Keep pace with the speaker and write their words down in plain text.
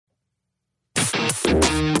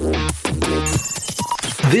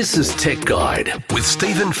This is Tech Guide with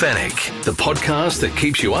Stephen Fennick, the podcast that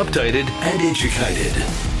keeps you updated and educated.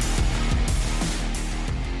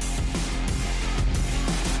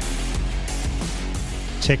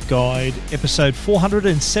 Tech Guide, episode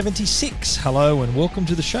 476. Hello and welcome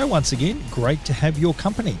to the show once again. Great to have your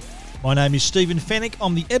company. My name is Stephen Fennick.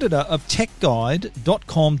 I'm the editor of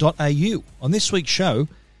techguide.com.au. On this week's show,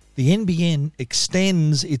 the NBN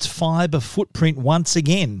extends its fibre footprint once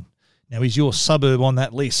again. Now, is your suburb on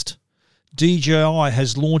that list? DJI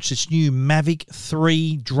has launched its new Mavic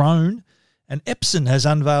 3 drone, and Epson has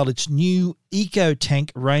unveiled its new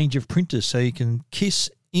EcoTank range of printers so you can kiss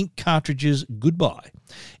ink cartridges goodbye.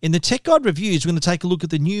 In the Tech Guide reviews, we're going to take a look at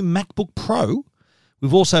the new MacBook Pro.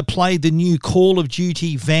 We've also played the new Call of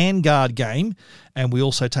Duty Vanguard game, and we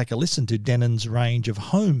also take a listen to Denon's range of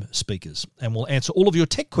home speakers. And we'll answer all of your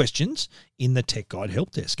tech questions in the Tech Guide Help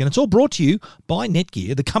Desk. And it's all brought to you by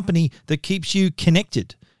Netgear, the company that keeps you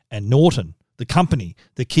connected, and Norton, the company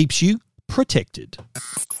that keeps you protected.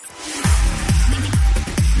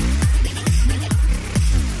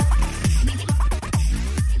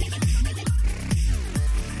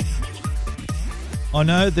 I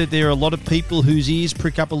know that there are a lot of people whose ears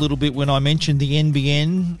prick up a little bit when I mention the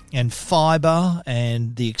NBN and fibre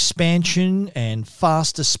and the expansion and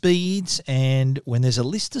faster speeds. And when there's a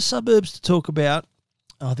list of suburbs to talk about,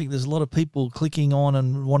 I think there's a lot of people clicking on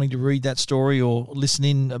and wanting to read that story or listen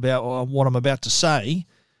in about what I'm about to say,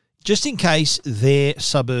 just in case their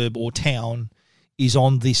suburb or town is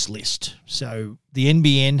on this list. So the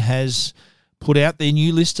NBN has put out their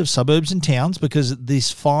new list of suburbs and towns because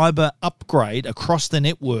this fibre upgrade across the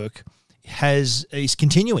network is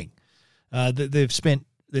continuing. They're spending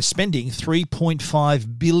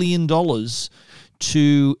 $3.5 billion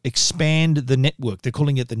to expand the network. They're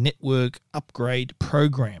calling it the Network Upgrade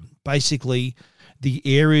Program. Basically, the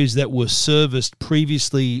areas that were serviced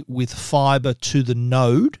previously with fibre to the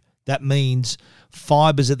node, that means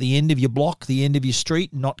fibre's at the end of your block, the end of your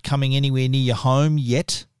street, not coming anywhere near your home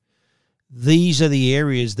yet. These are the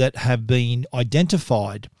areas that have been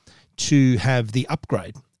identified to have the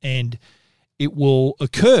upgrade, and it will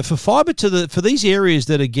occur for fibre for these areas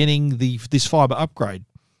that are getting this fibre upgrade.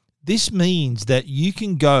 This means that you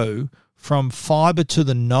can go from fibre to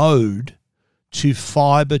the node to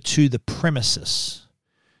fibre to the premises.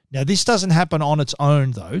 Now, this doesn't happen on its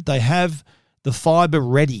own, though. They have the fibre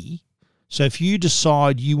ready. So if you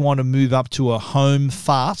decide you want to move up to a home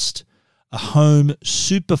fast, a home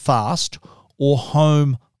super fast, or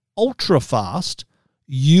home ultra fast,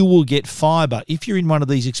 you will get fibre, if you're in one of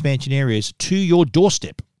these expansion areas, to your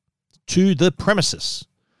doorstep, to the premises.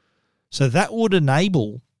 So that would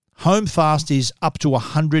enable home fast is up to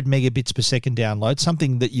 100 megabits per second download,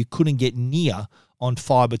 something that you couldn't get near on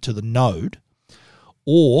fibre to the node,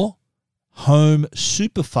 or home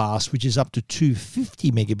super fast, which is up to 250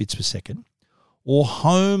 megabits per second, or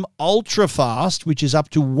home ultra fast, which is up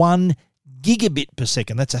to 1 gigabit per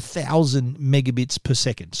second. That's 1,000 megabits per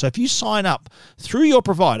second. So if you sign up through your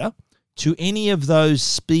provider to any of those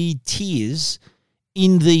speed tiers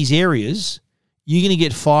in these areas, you're going to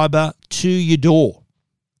get fibre to your door.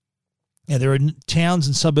 Now, there are towns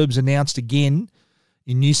and suburbs announced again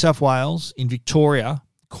in New South Wales, in Victoria,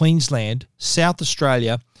 Queensland, South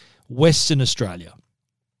Australia, Western Australia.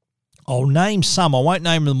 I'll name some. I won't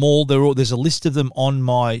name them all. There's a list of them on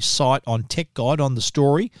my site on Tech Guide on the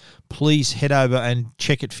story. Please head over and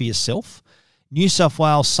check it for yourself. New South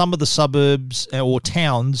Wales, some of the suburbs or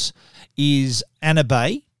towns is Anna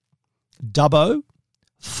Bay, Dubbo,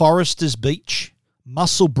 Foresters Beach,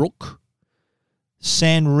 Muswellbrook,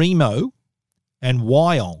 San Remo, and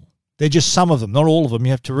Wyong. They're just some of them, not all of them.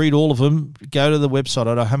 You have to read all of them. Go to the website.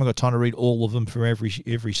 I haven't got time to read all of them for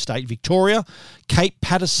every state. Victoria, Cape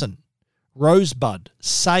Patterson, Rosebud,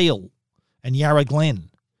 Sale, and Yarra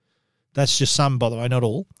Glen. That's just some, by the way, not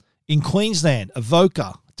all. In Queensland,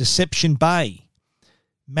 Avoca, Deception Bay,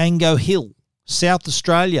 Mango Hill, South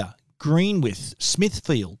Australia, Greenwith,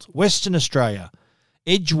 Smithfield, Western Australia,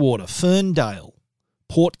 Edgewater, Ferndale,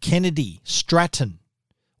 Port Kennedy, Stratton,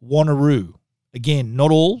 Wanneroo. Again,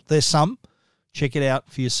 not all. There's some. Check it out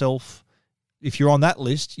for yourself. If you're on that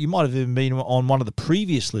list, you might have even been on one of the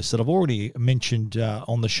previous lists that I've already mentioned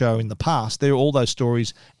on the show in the past. There are all those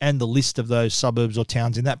stories, and the list of those suburbs or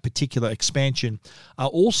towns in that particular expansion are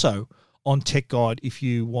also on Tech Guide if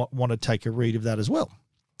you want to take a read of that as well.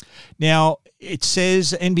 Now, it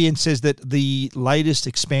says, NBN says that the latest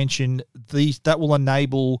expansion, that will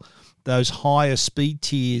enable those higher speed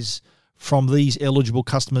tiers from these eligible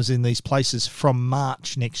customers in these places from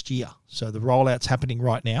March next year. So the rollout's happening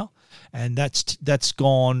right now. And that's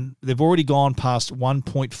gone. They've already gone past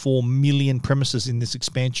 1.4 million premises in this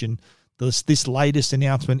expansion. This latest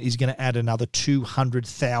announcement is going to add another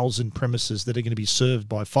 200,000 premises that are going to be served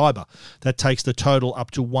by fibre. That takes the total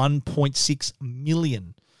up to 1.6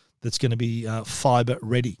 million that's going to be fibre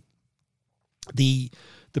ready. The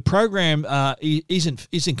program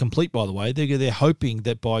isn't complete, by the way. They're hoping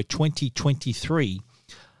that by 2023,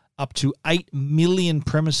 up to 8 million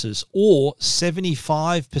premises, or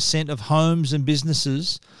 75% of homes and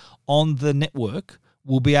businesses on the network,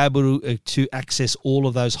 will be able to access all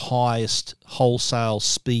of those highest wholesale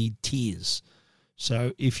speed tiers.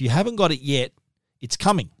 So if you haven't got it yet, it's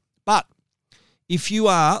coming. But if you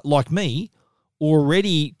are, like me,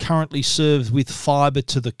 already currently served with fibre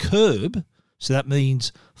to the curb, so that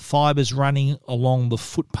means fibre's running along the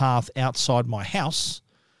footpath outside my house,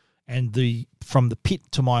 and from the pit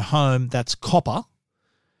to my home, that's copper,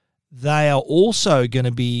 they are also going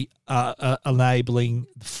to be enabling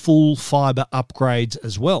full fibre upgrades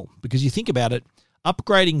as well. Because you think about it,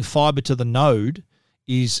 upgrading fibre to the node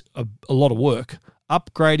is a lot of work.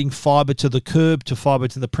 Upgrading fibre to the curb to fibre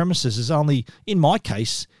to the premises is only, in my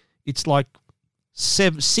case, it's like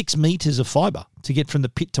 6 meters of fibre to get from the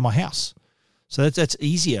pit to my house. So that's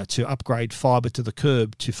easier to upgrade fibre to the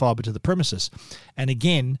curb to fibre to the premises. And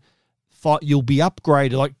again, you'll be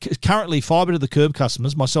upgraded. Like currently, fibre to the curb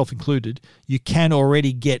customers, myself included, you can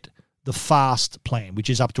already get the fast plan, which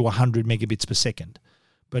is up to 100 megabits per second.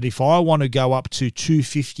 But if I want to go up to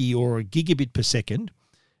 250 or a gigabit per second,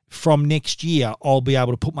 from next year, I'll be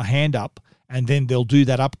able to put my hand up, and then they'll do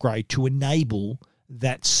that upgrade to enable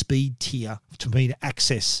that speed tier to me to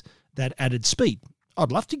access that added speed.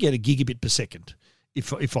 I'd love to get a gigabit per second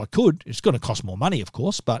if I could. It's going to cost more money, of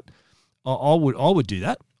course, but I would do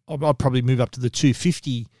that. I'd probably move up to the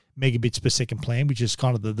 250 megabits per second plan, which is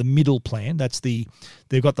kind of the middle plan.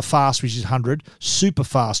 They've got the fast, which is 100, super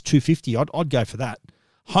fast 250. I'd go for that.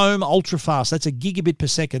 Home ultra fast, that's a gigabit per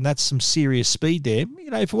second. That's some serious speed there.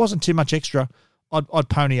 If it wasn't too much extra, I'd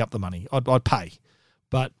pony up the money. I'd pay.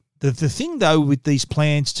 But the thing though with these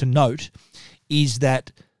plans to note is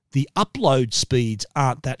that the upload speeds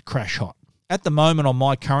aren't that crash hot. At the moment on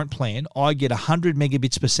my current plan, I get 100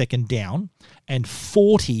 megabits per second down and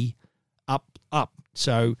 40 up.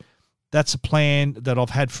 So that's a plan that I've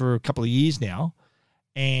had for a couple of years now.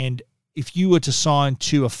 And if you were to sign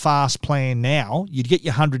to a fast plan now, you'd get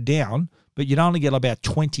your 100 down, but you'd only get about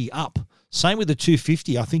 20 up. Same with the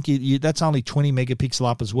 250. I think that's only 20 megapixel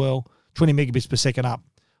up as well, 20 megabits per second up.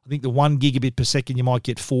 I think the 1 gigabit per second, you might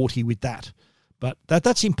get 40 with that. But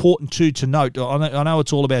that's important too to note. I know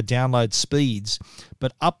it's all about download speeds,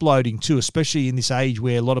 but uploading too, especially in this age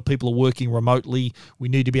where a lot of people are working remotely, we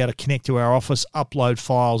need to be able to connect to our office, upload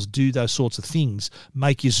files, do those sorts of things,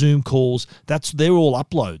 make your Zoom calls. They're all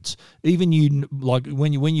uploads. Even like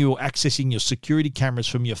when you're accessing your security cameras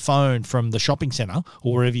from your phone from the shopping center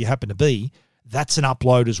or wherever you happen to be, that's an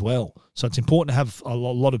upload as well. So it's important to have a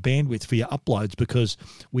lot of bandwidth for your uploads because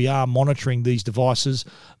we are monitoring these devices,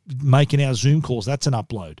 making our Zoom calls. That's an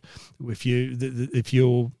upload. If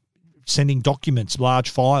you're sending documents,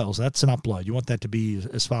 large files, that's an upload. You want that to be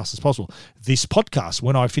as fast as possible. This podcast,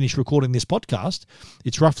 when I finish recording this podcast,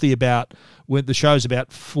 it's roughly about, when the show's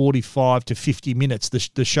about 45 to 50 minutes.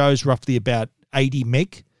 The show's roughly about 80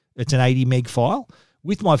 meg. It's an 80 meg file.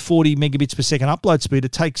 With my 40 megabits per second upload speed,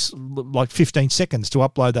 it takes like 15 seconds to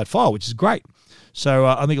upload that file, which is great. So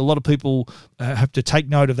I think a lot of people have to take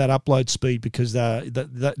note of that upload speed because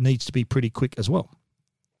that needs to be pretty quick as well.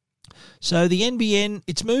 So the NBN,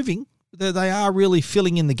 it's moving. They are really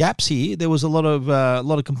filling in the gaps here. There was a lot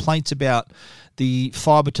of complaints about the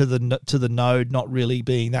fibre to the node not really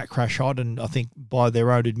being that crash hot, and I think by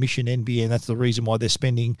their own admission, NBN, that's the reason why they're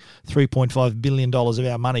spending $3.5 billion of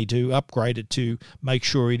our money to upgrade it to make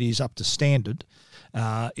sure it is up to standard.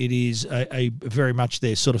 It is a very much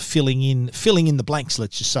they're sort of filling in the blanks.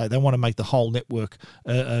 Let's just say they want to make the whole network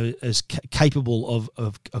as capable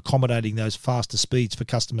of accommodating those faster speeds for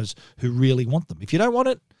customers who really want them. If you don't want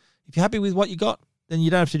it, if you're happy with what you got, then you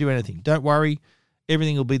don't have to do anything. Don't worry.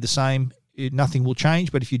 Everything will be the same. Nothing will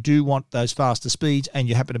change. But if you do want those faster speeds and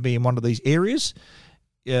you happen to be in one of these areas,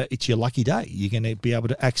 it's your lucky day. You're going to be able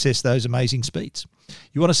to access those amazing speeds.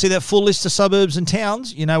 You want to see that full list of suburbs and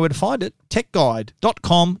towns? You know where to find it.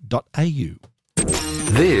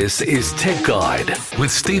 techguide.com.au. This is Tech Guide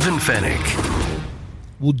with Stephen Fennick.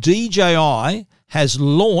 Well, DJI has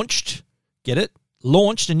launched a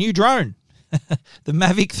new drone. The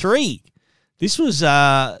Mavic 3. This was they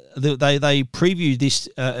previewed this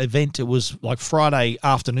event. It was like Friday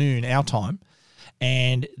afternoon our time,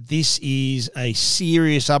 and this is a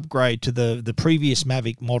serious upgrade to the previous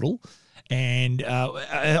Mavic model. And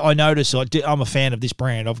I notice I'm a fan of this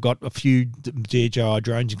brand. I've got a few DJI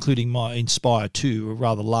drones, including my Inspire 2, a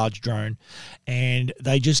rather large drone, and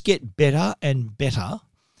they just get better and better.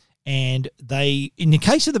 And they, in the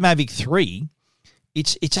case of the Mavic 3,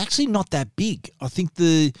 it's actually not that big. I think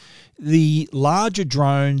the larger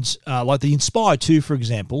drones, like the Inspire 2, for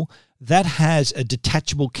example, that has a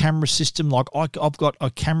detachable camera system. Like I've got a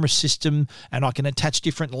camera system and I can attach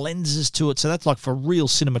different lenses to it. So that's like for real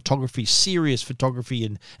cinematography, serious photography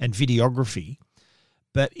and videography.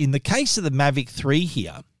 But in the case of the Mavic 3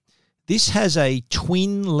 here, this has a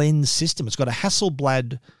twin lens system. It's got a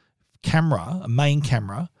Hasselblad camera, a main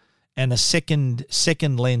camera, and a second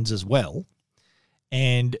lens as well.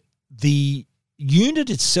 And the unit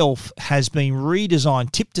itself has been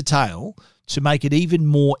redesigned tip to tail to make it even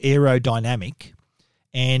more aerodynamic,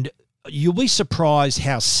 and you'll be surprised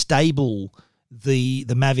how stable the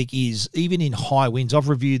Mavic is, even in high winds. I've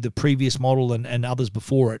reviewed the previous model and others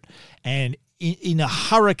before it, and in a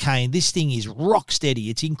hurricane, this thing is rock steady.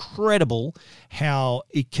 It's incredible how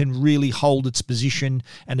it can really hold its position,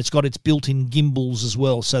 and it's got its built-in gimbals as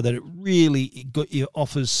well, so that it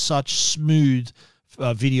offers such smooth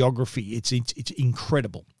videography. It's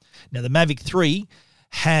incredible. Now, the Mavic 3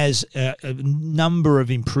 has a number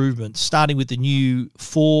of improvements, starting with the new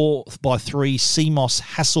 4x3 CMOS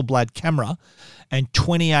Hasselblad camera and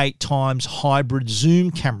 28 times hybrid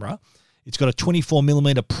zoom camera. It's got a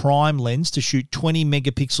 24mm prime lens to shoot 20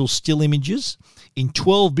 megapixel still images in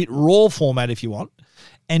 12-bit RAW format if you want,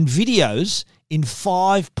 and videos in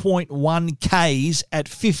 5.1Ks at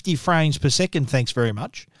 50 frames per second, thanks very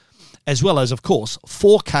much, as well as, of course,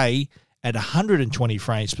 4K at 120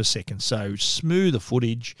 frames per second, so smoother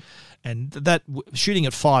footage. And that shooting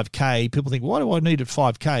at 5K, people think, why do I need at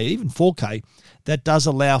 5K? Even 4K, that does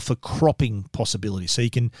allow for cropping possibilities. So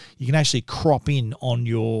you can actually crop in on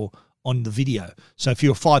the video. So if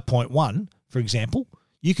you're 5.1, for example,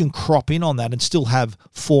 you can crop in on that and still have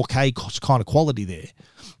 4K kind of quality there,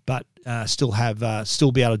 but still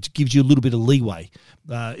be able to gives you a little bit of leeway.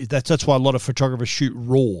 That's why a lot of photographers shoot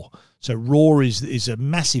RAW. So RAW is a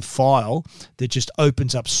massive file that just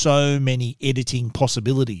opens up so many editing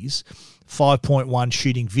possibilities. 5.1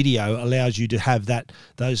 shooting video allows you to have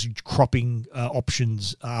those cropping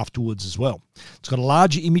options afterwards as well. It's got a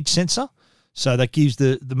larger image sensor, so that gives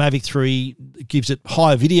the Mavic 3 gives it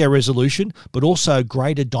higher video resolution, but also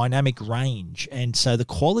greater dynamic range. And so the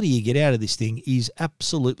quality you get out of this thing is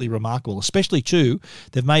absolutely remarkable. Especially too,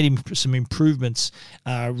 they've made some improvements,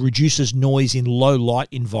 reduces noise in low light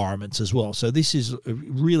environments as well. So this is a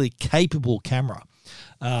really capable camera.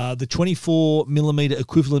 The 24mm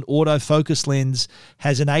equivalent autofocus lens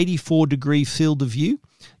has an 84-degree field of view.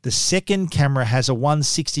 The second camera has a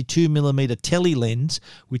 162mm tele lens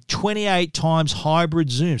with 28 times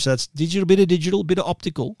hybrid zoom. So that's bit of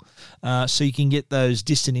optical, so you can get those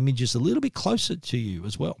distant images a little bit closer to you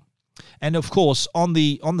as well. And of course, on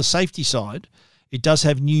the safety side, it does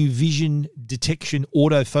have new vision detection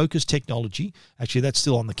autofocus technology. Actually, that's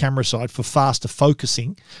still on the camera side for faster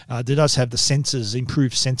focusing. It does have the sensors,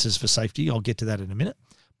 improved sensors for safety. I'll get to that in a minute.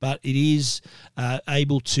 But it is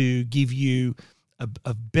able to give you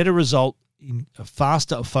a better result in a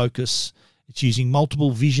faster focus. It's using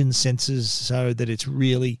multiple vision sensors so that it's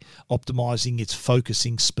really optimizing its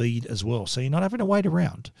focusing speed as well. So you're not having to wait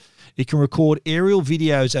around. It can record aerial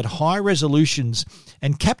videos at high resolutions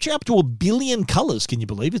and capture up to 1 billion colors. Can you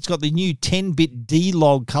believe? It's got the new 10-bit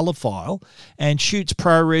D-Log color file and shoots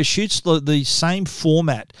ProRes, shoots the same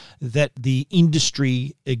format that the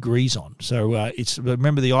industry agrees on. So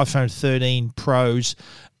remember the iPhone 13 Pros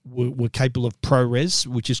were capable of ProRes,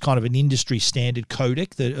 which is kind of an industry standard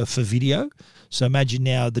codec for video. So imagine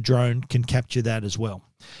now the drone can capture that as well.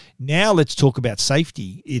 Now let's talk about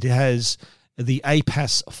safety. It has the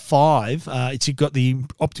APAS 5. It's got the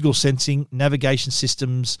optical sensing, navigation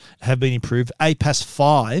systems have been improved. APAS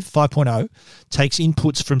 5.0 takes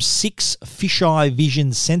inputs from 6 fisheye vision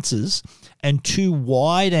sensors and 2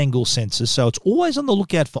 wide-angle sensors, so it's always on the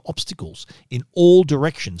lookout for obstacles in all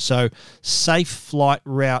directions. So safe flight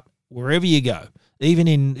route wherever you go. Even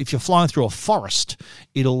if you're flying through a forest,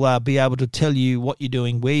 it'll be able to tell you what you're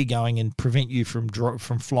doing, where you're going, and prevent you from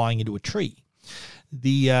flying into a tree.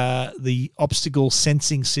 The obstacle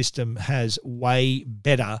sensing system has way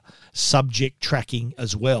better subject tracking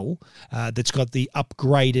as well. That's got the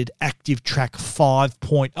upgraded Active Track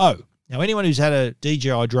 5.0. Now, anyone who's had a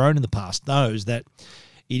DJI drone in the past knows that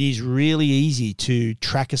it is really easy to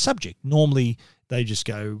track a subject. Normally, they just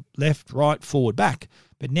go left, right, forward, back.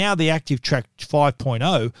 But now the ActiveTrack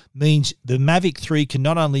 5.0 means the Mavic 3 can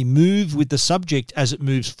not only move with the subject as it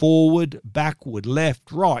moves forward, backward,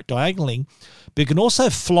 left, right, diagonaling, but it can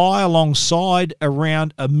also fly alongside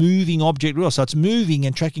around a moving object. So it's moving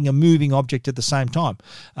and tracking a moving object at the same time.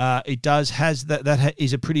 It has that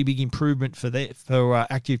is a pretty big improvement for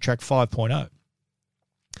ActiveTrack 5.0.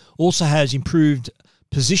 Also has improved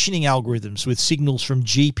positioning algorithms with signals from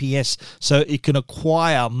GPS, so it can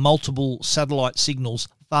acquire multiple satellite signals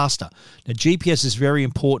faster. Now, GPS is very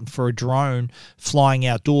important for a drone flying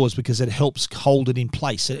outdoors because it helps hold it in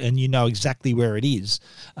place, and you know exactly where it is.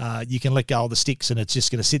 You can let go of the sticks and it's just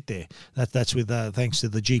going to sit there. That's with thanks to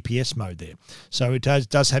the GPS mode there. So it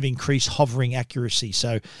does have increased hovering accuracy,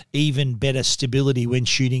 so even better stability when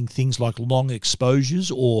shooting things like long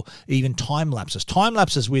exposures or even time lapses. Time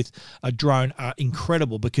lapses with a drone are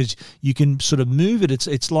incredible because you can sort of move it.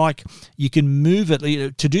 It's like you can move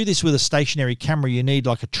it. To do this with a stationary camera, you need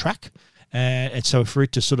like a track, and so for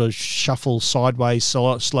it to sort of shuffle sideways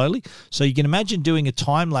slowly. So you can imagine doing a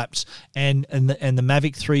time lapse and the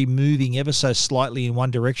Mavic 3 moving ever so slightly in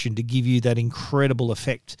one direction to give you that incredible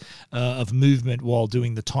effect of movement while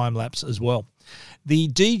doing the time lapse as well. The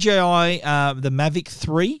DJI, the Mavic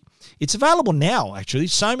 3, it's available now, actually.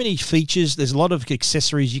 So many features. There's a lot of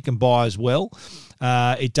accessories you can buy as well.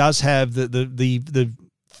 It does have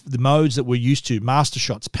the modes that we're used to: master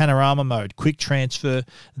shots, panorama mode, quick transfer.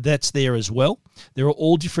 That's there as well. There are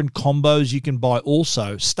all different combos you can buy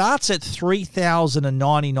also. Starts at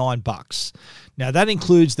 $3,099. Now that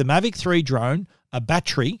includes the Mavic 3 drone, a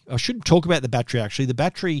battery. I shouldn't talk about the battery actually. The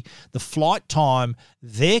battery, the flight time,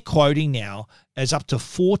 they're quoting now as up to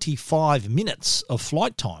 45 minutes of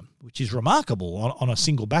flight time, which is remarkable on a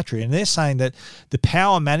single battery. And they're saying that the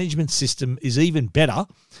power management system is even better.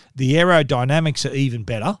 The aerodynamics are even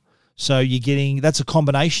better. So you're getting, that's a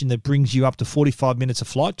combination that brings you up to 45 minutes of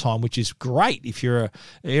flight time, which is great. If you're an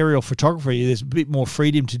aerial photographer, there's a bit more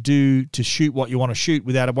freedom to shoot what you want to shoot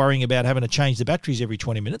without worrying about having to change the batteries every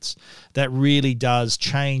 20 minutes. That really does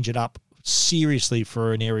change it up seriously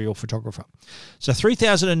for an aerial photographer. So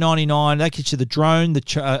 $3,099, that gets you the drone,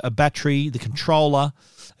 a battery, the controller,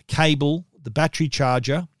 a cable, the battery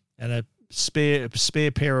charger, and a spare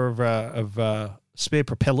pair of spare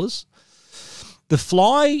propellers. The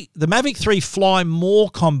Mavic 3 Fly More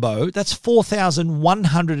combo, that's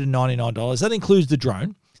 $4,199. That includes the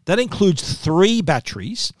drone. That includes 3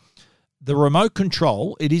 batteries. The remote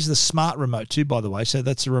control, it is the smart remote too, by the way. So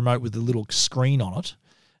that's a remote with a little screen on it.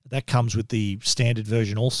 That comes with the standard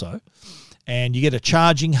version also. And you get a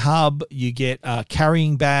charging hub, you get a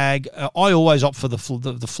carrying bag. I always opt for the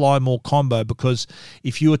Fly More combo because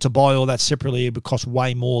if you were to buy all that separately, it would cost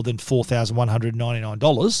way more than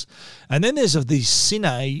 $4,199. And then there's the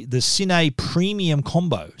Cine Premium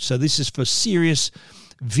combo. So this is for serious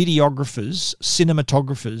videographers,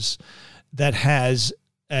 cinematographers, that has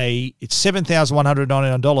it's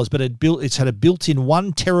 $7,199, but it's had a built-in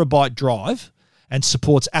 1 terabyte drive and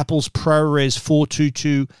supports Apple's ProRes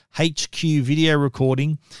 422 HQ video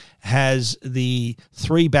recording, has the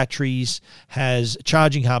 3 batteries, has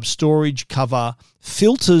charging hub, storage cover,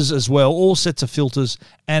 filters as well, all sets of filters,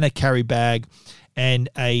 and a carry bag, and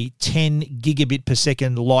a 10 gigabit per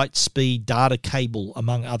second light speed data cable,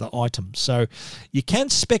 among other items. So you can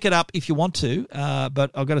spec it up if you want to,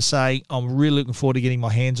 but I've got to say I'm really looking forward to getting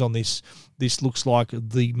my hands on this. This looks like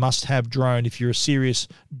the must-have drone. If you're a serious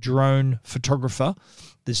drone photographer,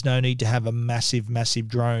 there's no need to have a massive, massive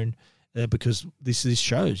drone because this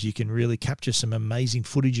shows you can really capture some amazing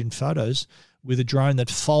footage and photos with a drone that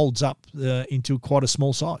folds up into quite a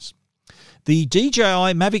small size. The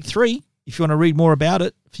DJI Mavic 3, if you want to read more about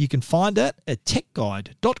it, you can find that at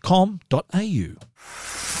techguide.com.au.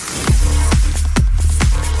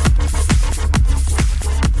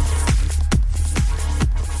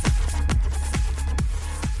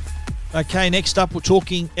 Okay, next up we're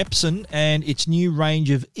talking Epson and its new range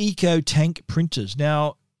of EcoTank printers.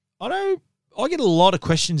 Now, I get a lot of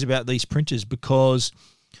questions about these printers because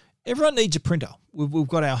everyone needs a printer. We've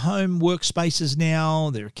got our home workspaces now.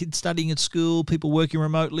 There are kids studying at school, people working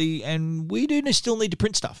remotely, and we do still need to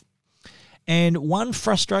print stuff. And one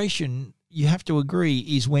frustration, you have to agree,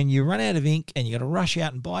 is when you run out of ink and you got to rush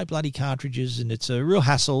out and buy bloody cartridges, and it's a real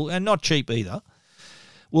hassle and not cheap either.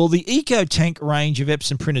 Well, the EcoTank range of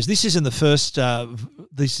Epson printers, this isn't the first,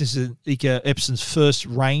 Epson's first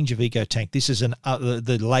range of EcoTank. This is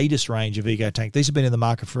the latest range of EcoTank. These have been in the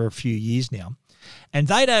market for a few years now. And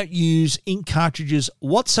they don't use ink cartridges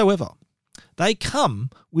whatsoever. They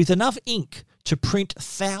come with enough ink to print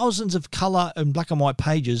thousands of colour and black and white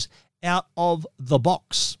pages out of the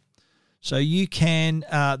box. So you can,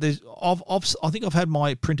 I think I've had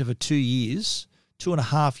my printer for 2 years,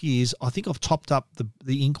 2.5 years. I think I've topped up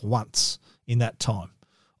the ink once in that time.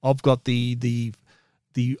 I've got the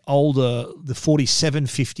older, the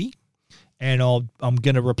 4750, and I'm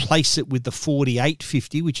going to replace it with the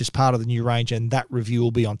 4850, which is part of the new range, and that review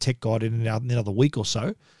will be on Tech Guide in another week or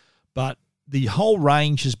so. But the whole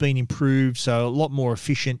range has been improved, so a lot more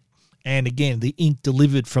efficient. And again, the ink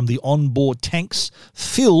delivered from the onboard tanks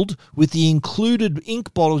filled with the included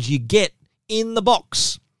ink bottles you get in the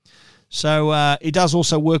box. So it does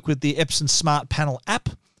also work with the Epson Smart Panel app,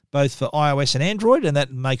 both for iOS and Android, and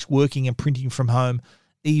that makes working and printing from home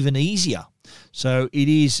even easier. So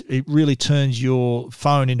it really turns your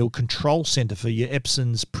phone into a control center for your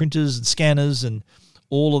Epson's printers and scanners and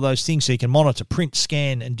all of those things, so you can monitor, print,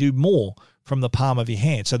 scan, and do more from the palm of your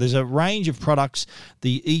hand. So there's a range of products,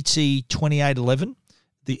 the ET2811,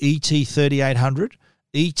 the ET3800,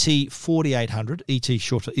 ET4800, ET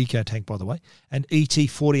short for EcoTank, by the way, and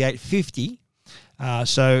ET4850.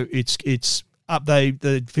 So it's up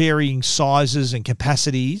the varying sizes and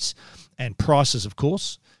capacities and prices, of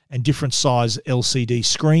course, and different size LCD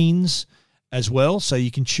screens as well. So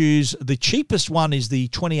you can choose. The cheapest one is the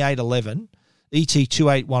 2811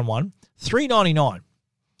 ET2811, $399.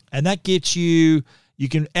 And that gets you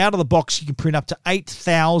can, out of the box, you can print up to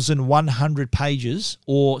 8,100 pages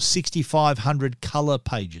or 6,500 color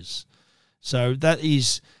pages. So that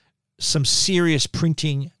is some serious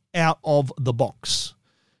printing out of the box.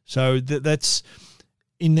 So that's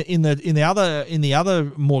in the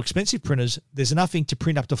other more expensive printers, there's enough ink to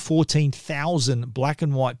print up to 14,000 black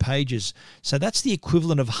and white pages. So that's the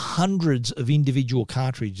equivalent of hundreds of individual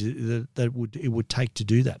cartridges that it would take to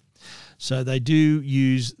do that. So they do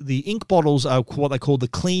use the ink bottles are what they call the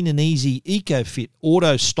Clean and Easy EcoFit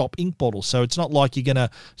Auto Stop ink bottles. So it's not like you're going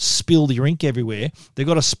to spill your ink everywhere. They've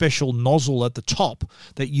got a special nozzle at the top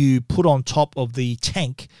that you put on top of the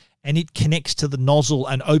tank, and it connects to the nozzle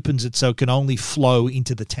and opens it so it can only flow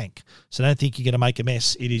into the tank. So don't think you're going to make a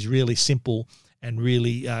mess. It is really simple and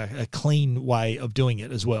really a clean way of doing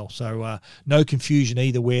it as well. So no confusion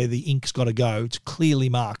either where the ink's got to go. It's clearly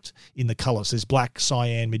marked in the colours. There's black,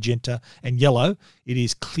 cyan, magenta, and yellow. It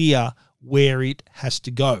is clear where it has to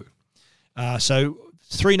go. So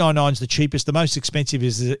 $399 is the cheapest. The most expensive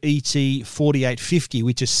is the ET4850,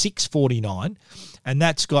 which is $649, and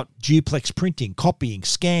that's got duplex printing, copying,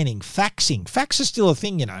 scanning, faxing. Fax is still a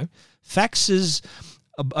thing, you know. Faxes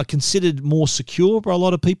are considered more secure by a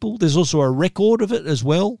lot of people. There's also a record of it as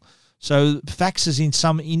well. So faxes in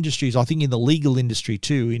some industries, I think in the legal industry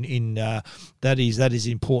too, that is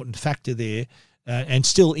an important factor there, and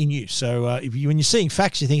still in use. So when you're seeing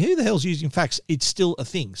fax, you think, who the hell's using fax? It's still a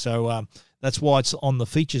thing. So that's why it's on the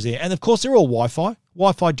features there. And of course, they're all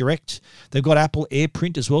Wi-Fi direct. They've got Apple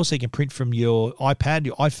AirPrint as well, so you can print from your iPad,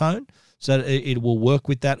 your iPhone, so it will work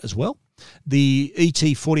with that as well. The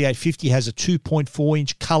ET4850 has a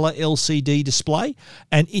 2.4-inch color LCD display,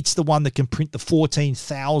 and it's the one that can print the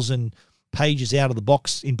 14,000 pages out of the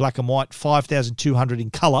box in black and white, 5,200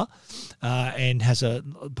 in color, and has a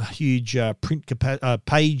huge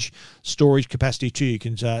page storage capacity too.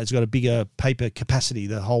 It's got a bigger paper capacity,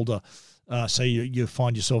 the holder, so you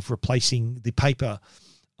find yourself replacing the paper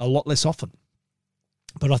a lot less often.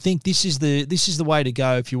 But I think this is the way to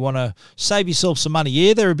go if you want to save yourself some money.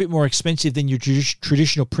 Yeah, they're a bit more expensive than your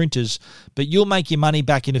traditional printers, but you'll make your money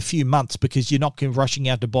back in a few months because you're not rushing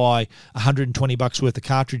out to buy $120 worth of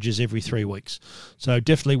cartridges every 3 weeks. So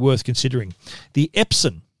definitely worth considering. The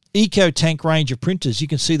Epson EcoTank range of printers, you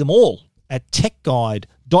can see them all at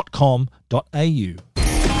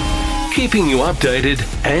techguide.com.au. Keeping you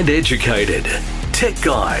updated and educated. Tech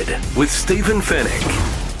Guide with Stephen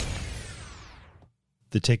Fennick.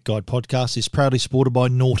 The Tech Guide podcast is proudly supported by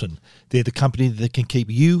Norton. They're the company that can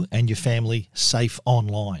keep you and your family safe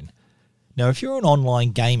online. Now, if you're an online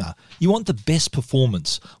gamer, you want the best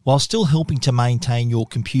performance while still helping to maintain your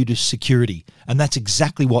computer's security, and that's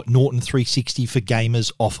exactly what Norton 360 for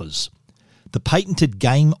Gamers offers. The patented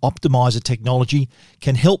Game Optimizer technology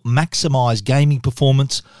can help maximize gaming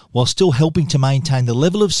performance while still helping to maintain the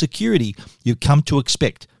level of security you've come to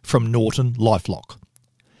expect from Norton LifeLock.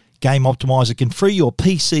 Game Optimizer can free your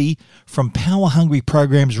PC from power-hungry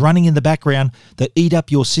programs running in the background that eat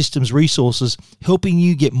up your system's resources, helping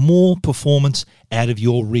you get more performance out of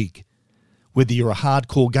your rig. Whether you're a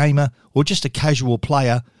hardcore gamer or just a casual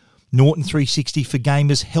player, Norton 360 for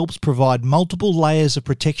Gamers helps provide multiple layers of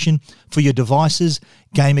protection for your devices,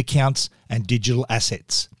 game accounts, and digital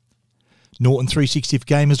assets. Norton 360 for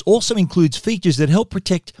Gamers also includes features that help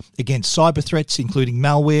protect against cyber threats, including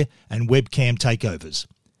malware and webcam takeovers.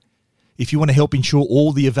 If you want to help ensure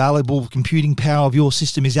all the available computing power of your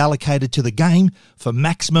system is allocated to the game for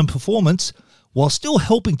maximum performance, while still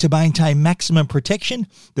helping to maintain maximum protection,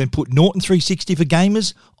 then put Norton 360 for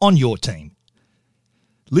Gamers on your team.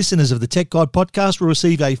 Listeners of the Tech Guide podcast will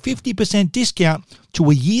receive a 50% discount to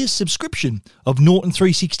a year's subscription of Norton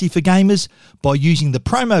 360 for Gamers by using the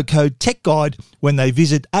promo code TechGuide when they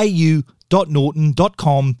visit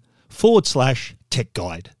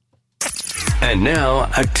au.norton.com/TechGuide. And now,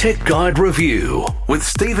 a Tech Guide review with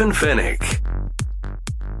Stephen Fennick.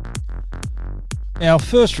 Our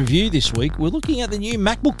first review this week, we're looking at the new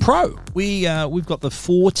MacBook Pro. We've got the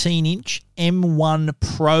 14-inch M1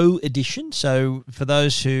 Pro edition. So for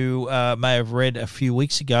those who may have read a few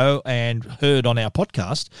weeks ago and heard on our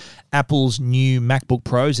podcast, Apple's new MacBook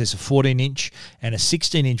Pros, there's a 14-inch and a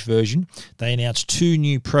 16-inch version. They announced two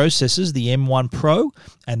new processors, the M1 Pro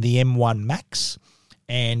and the M1 Max,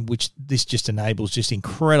 and which this just enables just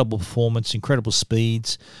incredible performance, incredible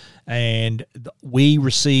speeds. And we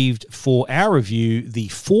received for our review the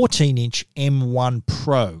 14-inch M1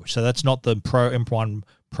 Pro. So that's not the M1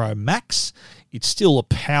 Pro Max. It's still a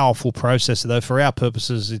powerful processor, though. For our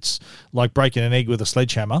purposes, it's like breaking an egg with a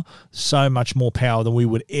sledgehammer. So much more power than we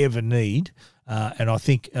would ever need. And I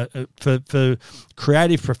think for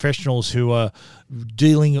creative professionals who are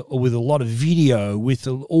dealing with a lot of video, with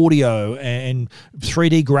audio and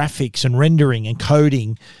 3D graphics and rendering and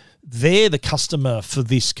coding, they're the customer for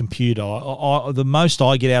this computer. The most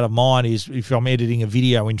I get out of mine is if I'm editing a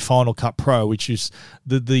video in Final Cut Pro, which is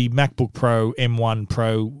the MacBook Pro M1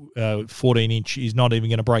 Pro 14-inch is not even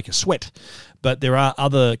going to break a sweat. But there are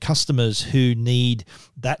other customers who need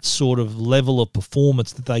that sort of level of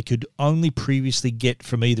performance that they could only previously get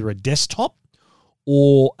from either a desktop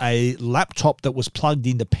or a laptop that was plugged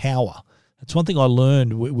into power. That's one thing I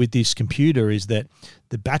learned with this computer, is that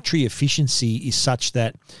the battery efficiency is such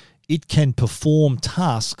that it can perform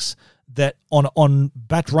tasks that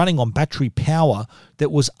running on battery power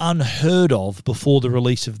that was unheard of before the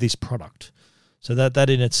release of this product. So that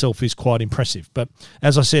in itself is quite impressive. But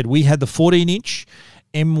as I said, we had the 14-inch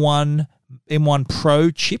M1 Pro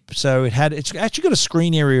chip. So it's actually got a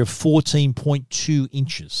screen area of 14.2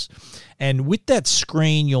 inches. And with that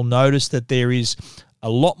screen, you'll notice that there is a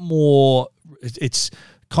lot more. It's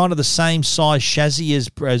kind of the same size chassis as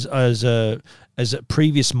a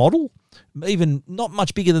previous model, even not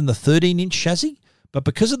much bigger than the 13-inch chassis. But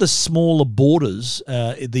because of the smaller borders,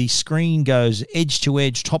 the screen goes edge to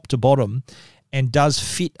edge, top to bottom, and does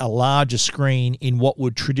fit a larger screen in what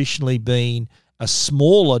would traditionally be a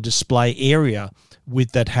smaller display area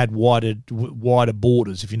that had wider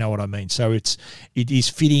borders, if you know what I mean. So it is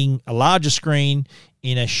fitting a larger screen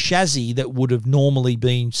in a chassis that would have normally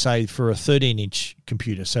been, say, for a 13-inch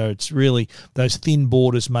computer. So it's really, those thin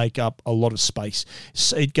borders make up a lot of space.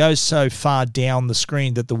 So it goes so far down the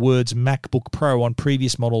screen that the words MacBook Pro on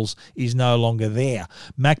previous models is no longer there.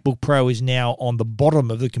 MacBook Pro is now on the bottom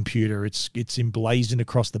of the computer. It's emblazoned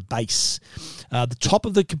across the base. The top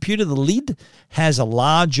of the computer, the lid, has a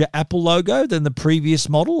larger Apple logo than the previous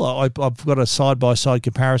model. I've got a side-by-side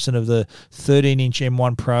comparison of the 13-inch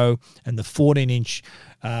M1 Pro and the 14-inch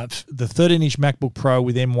the 13-inch MacBook Pro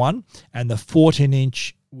with M1 and the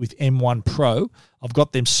 14-inch with M1 Pro. I've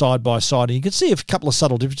got them side by side, and you can see a couple of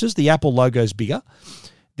subtle differences. The Apple logo is bigger.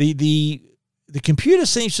 The computer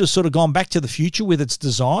seems to have sort of gone back to the future with its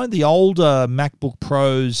design. The older MacBook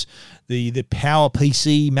Pros, the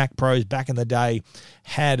PowerPC Mac Pros back in the day,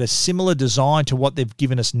 had a similar design to what they've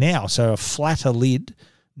given us now. So a flatter lid,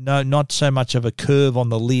 not so much of a curve on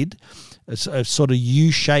the lid. A sort of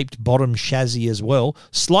U-shaped bottom chassis as well.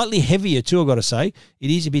 Slightly heavier too, I've got to say. It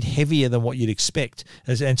is a bit heavier than what you'd expect,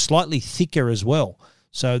 and slightly thicker as well.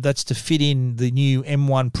 So that's to fit in the new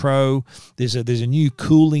M1 Pro. There's a new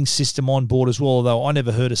cooling system on board as well, although I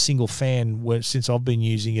never heard a single fan since I've been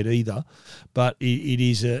using it either. But it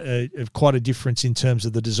is quite a difference in terms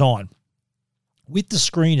of the design. With the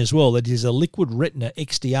screen as well, it is a Liquid Retina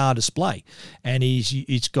XDR display, and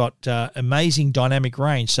it's got amazing dynamic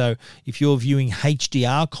range. So if you're viewing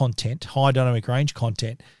HDR content, high dynamic range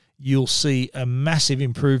content, you'll see a massive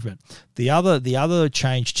improvement. The other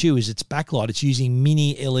change too is its backlight. It's using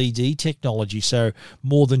mini LED technology, so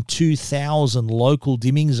more than 2,000 local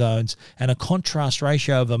dimming zones and a contrast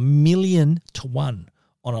ratio of 1,000,000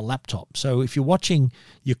 on a laptop. So if you're watching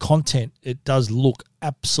your content, it does look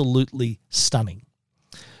absolutely stunning.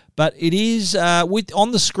 But it is,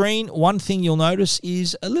 on the screen, one thing you'll notice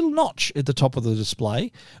is a little notch at the top of the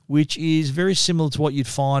display, which is very similar to what you'd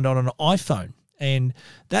find on an iPhone. And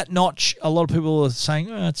that notch, a lot of people are saying,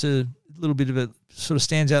 it's a little bit of a, sort of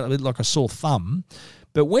stands out a bit like a sore thumb.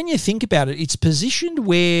 But when you think about it, it's positioned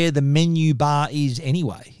where the menu bar is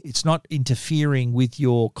anyway. It's not interfering with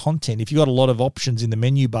your content. If you've got a lot of options in the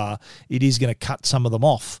menu bar, it is going to cut some of them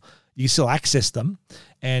off. You still access them,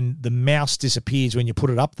 and the mouse disappears when you put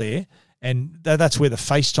it up there. And that's where the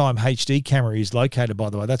FaceTime HD camera is located,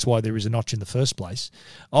 by the way. That's why there is a notch in the first place.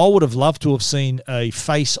 I would have loved to have seen a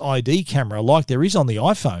Face ID camera like there is on the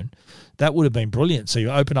iPhone. That would have been brilliant. So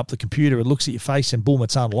you open up the computer, it looks at your face, and boom,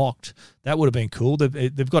 it's unlocked. That would have been cool.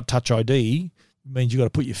 They've got Touch ID. It means you've got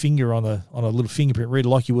to put your finger on a little fingerprint reader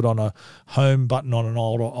like you would on a home button on an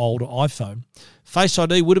older iPhone. Face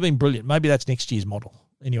ID would have been brilliant. Maybe that's next year's model.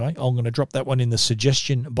 Anyway, I'm going to drop that one in the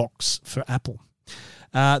suggestion box for Apple.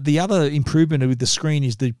 The other improvement with the screen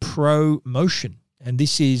is the Pro Motion, and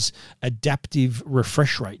this is adaptive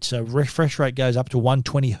refresh rate. So refresh rate goes up to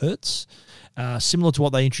 120 hertz, similar to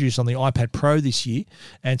what they introduced on the iPad Pro this year.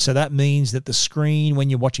 And so that means that the screen, when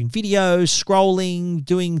you're watching videos, scrolling,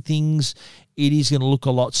 doing things, it is going to look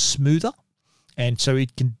a lot smoother. And so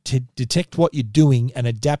it can detect what you're doing and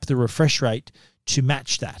adapt the refresh rate to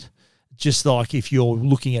match that. Just like if you're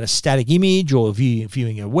looking at a static image or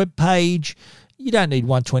viewing a web page, you don't need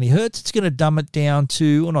 120 hertz. It's going to bring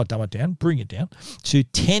it down to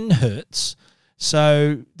 10 hertz.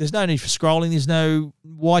 So there's no need for scrolling.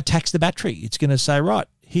 Why tax the battery? It's going to say, right,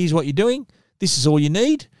 here's what you're doing. This is all you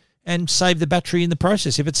need, and save the battery in the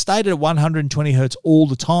process. If it stayed at 120 hertz all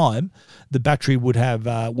the time, the battery would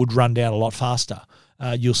run down a lot faster.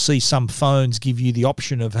 You'll see some phones give you the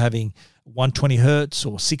option of having 120 hertz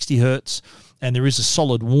or 60 hertz, and there is a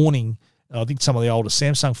solid warning. I think some of the older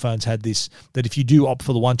Samsung phones had this, that if you do opt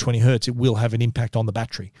for the 120 hertz, it will have an impact on the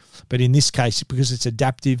battery. But in this case, because it's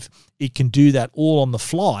adaptive, it can do that all on the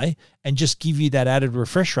fly and just give you that added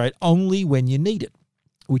refresh rate only when you need it,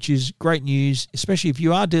 which is great news, especially if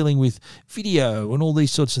you are dealing with video and all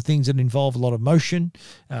these sorts of things that involve a lot of motion,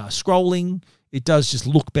 scrolling. It does just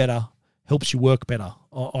look better, helps you work better.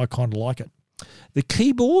 I kind of like it. The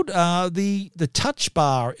keyboard, the touch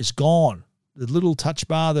bar is gone. The little touch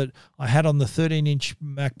bar that I had on the 13-inch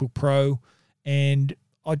MacBook Pro, and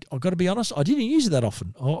I've got to be honest, I didn't use it that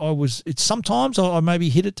often. Sometimes I maybe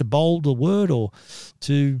hit it to bold a word or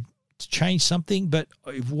to change something, but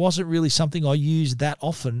it wasn't really something I used that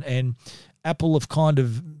often. And Apple have kind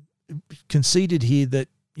of conceded here that,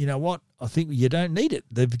 you know what, I think you don't need it.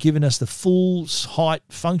 They've given us the full height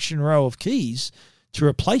function row of keys to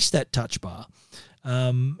replace that touch bar.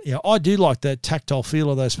 I do like the tactile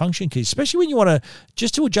feel of those function keys, especially when you want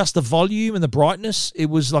to adjust the volume and the brightness. It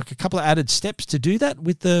was like a couple of added steps to do that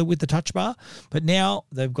with the touch bar, but now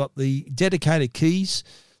they've got the dedicated keys,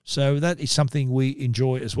 so that is something we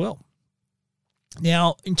enjoy as well.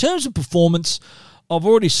 Now, in terms of performance, I've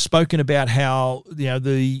already spoken about how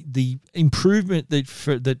the improvement that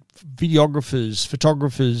videographers,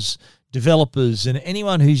 photographers, developers, and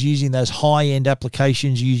anyone who's using those high-end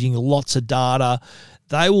applications using lots of data,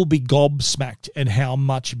 they will be gobsmacked at how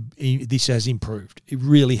much this has improved. It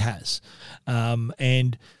really has.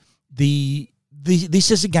 And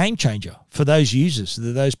this is a game changer for those users.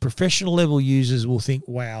 Those professional level users will think,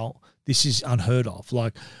 wow, this is unheard of.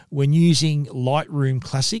 Like when using Lightroom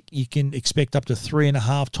Classic, you can expect up to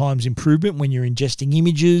 3.5 times improvement when you're ingesting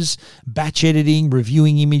images, batch editing,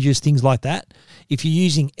 reviewing images, things like that. If you're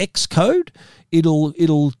using Xcode, it'll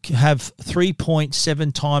have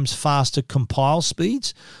 3.7 times faster compile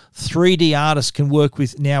speeds. 3D artists can work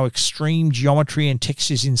with now extreme geometry and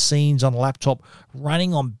textures in scenes on a laptop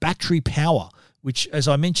running on battery power, which, as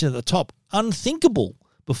I mentioned at the top, unthinkable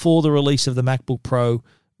before the release of the MacBook Pro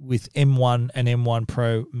with M1 and M1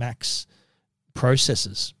 Pro Max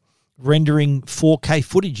processors. Rendering 4K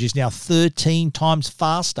footage is now 13 times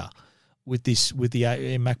faster with the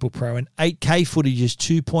MacBook Pro, and 8K footage is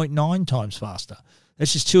 2.9 times faster.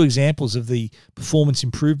 That's just two examples of the performance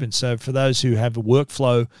improvements. So for those who have a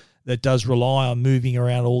workflow that does rely on moving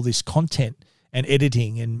around all this content and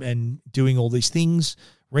editing and doing all these things,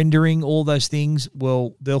 rendering, all those things,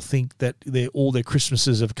 well, they'll think that all their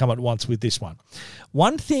Christmases have come at once with this one.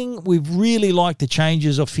 One thing we've really liked the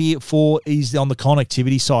changes of here for is on the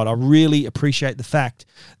connectivity side. I really appreciate the fact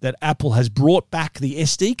that Apple has brought back the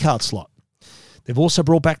SD card slot. They've also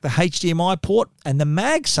brought back the HDMI port and the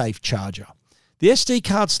MagSafe charger. The SD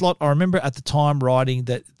card slot, I remember at the time writing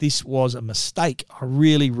that this was a mistake. I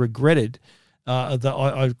really regretted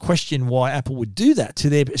I question why Apple would do that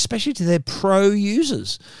especially to their pro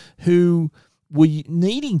users who were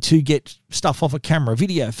needing to get stuff off a camera,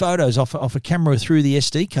 video, photos off a camera through the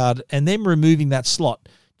SD card, and them removing that slot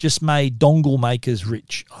just made dongle makers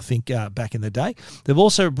rich, I think, back in the day. They've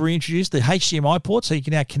also reintroduced the HDMI port, so you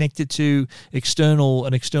can now connect it to an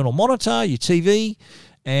external monitor, your TV,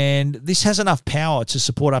 And this has enough power to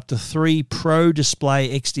support up to 3 Pro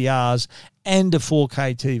Display XDRs and a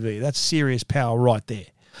 4K TV. That's serious power right there.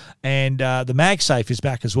 And the MagSafe is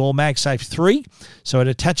back as well, MagSafe 3. So it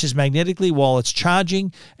attaches magnetically while it's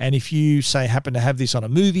charging. And if you, say, happen to have this on a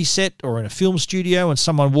movie set or in a film studio and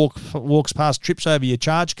someone walks past, trips over your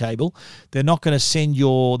charge cable, they're not going to send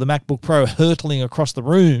the MacBook Pro hurtling across the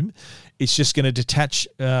room. It's just going to detach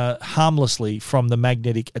harmlessly from the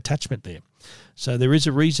magnetic attachment there. So there is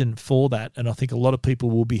a reason for that, and I think a lot of people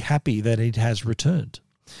will be happy that it has returned.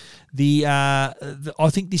 I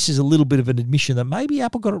think this is a little bit of an admission that maybe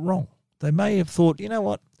Apple got it wrong. They may have thought, you know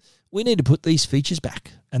what, we need to put these features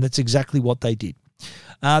back, and that's exactly what they did.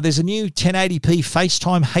 There's a new 1080p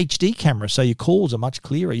FaceTime HD camera, so your calls are much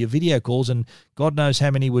clearer, your video calls, and God knows how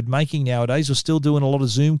many we're making nowadays. We're still doing a lot of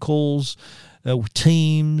Zoom calls,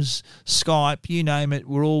 Teams, Skype, you name it.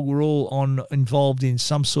 We're all involved in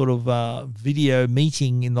some sort of video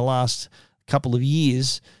meeting in the last couple of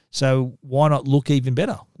years. So why not look even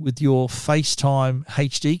better with your FaceTime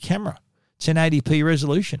HD camera, 1080p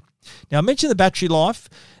resolution? Now, I mentioned the battery life,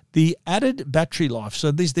 the added battery life.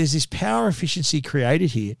 So there's this power efficiency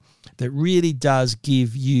created here that really does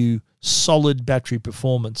give you solid battery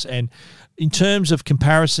performance. And in terms of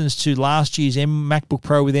comparisons to last year's MacBook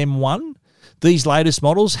Pro with M1, these latest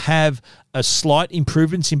models have a slight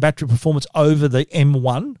improvements in battery performance over the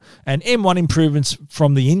M1, and M1 improvements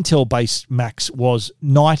from the Intel-based Macs was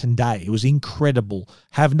night and day. It was incredible.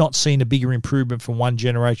 Have not seen a bigger improvement from one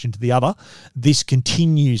generation to the other. This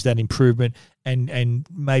continues that improvement and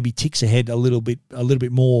maybe ticks ahead a little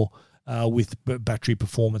bit more with battery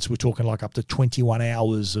performance. We're talking like up to 21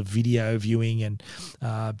 hours of video viewing and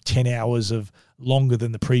 10 hours of longer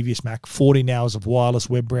than the previous Mac, 14 hours of wireless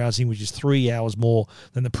web browsing, which is 3 hours more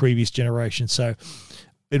than the previous generation. So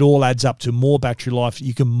it all adds up to more battery life.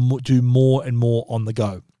 You can do more and more on the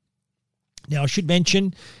go. Now, I should mention,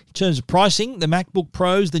 in terms of pricing, the MacBook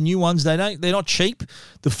Pros, the new ones, they're not cheap.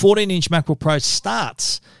 The 14-inch MacBook Pro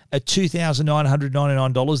starts at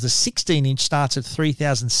 $2,999. The 16-inch starts at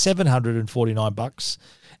 $3,749.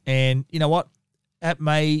 And you know what?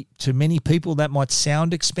 To many people, that might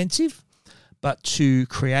sound expensive, but to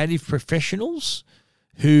creative professionals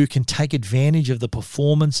who can take advantage of the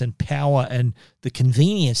performance and power and the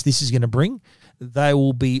convenience this is going to bring, they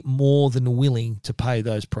will be more than willing to pay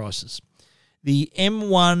those prices. The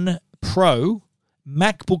M1 Pro,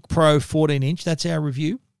 MacBook Pro 14-inch, that's our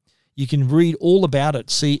review. You can read all about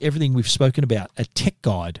it, see everything we've spoken about at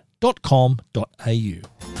techguide.com.au.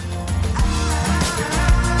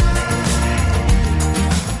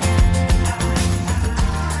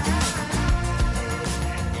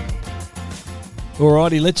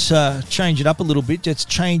 Alrighty, let's change it up a little bit. Let's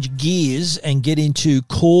change gears and get into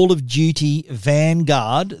Call of Duty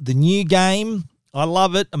Vanguard, the new game. I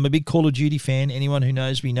love it. I'm a big Call of Duty fan. Anyone who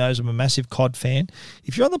knows me knows I'm a massive COD fan.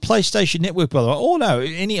 If you're on the PlayStation Network, by the way,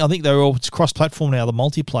 I think it's cross-platform now, the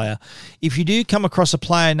multiplayer. If you do come across a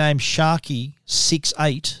player named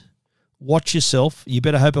Sharky68, watch yourself. You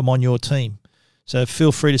better hope I'm on your team. So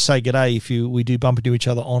feel free to say g'day if we do bump into each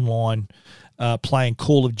other online playing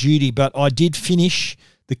Call of Duty. But I did finish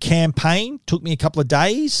the campaign. Took me a couple of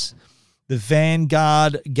days. The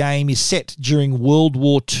Vanguard game is set during World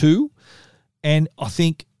War II. And I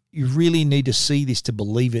think you really need to see this to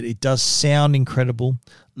believe it. It does sound incredible,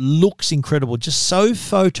 looks incredible, just so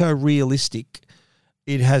photorealistic.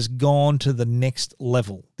 It has gone to the next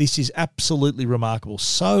level. This is absolutely remarkable,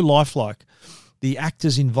 so lifelike. The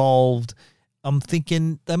actors involved, I'm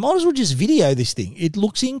thinking they might as well just video this thing. It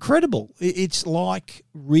looks incredible. It's like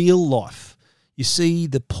real life. You see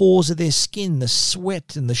the pores of their skin, the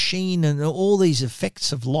sweat and the sheen and all these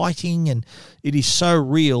effects of lighting, and it is so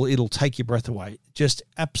real it'll take your breath away. Just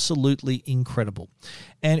absolutely incredible.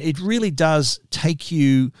 And it really does take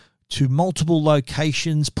you to multiple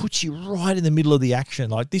locations, puts you right in the middle of the action.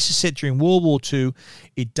 Like this is set during World War II.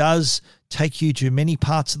 It does take you to many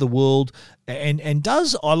parts of the world and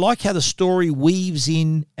I like how the story weaves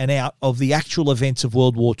in and out of the actual events of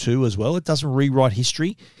World War II as well. It doesn't rewrite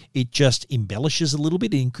history. It just embellishes a little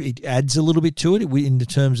bit. It adds a little bit to it in the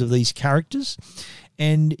terms of these characters.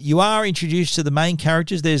 And you are introduced to the main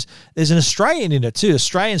characters. There's an Australian in it too,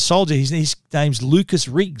 Australian soldier. His name's Lucas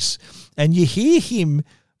Riggs. And you hear him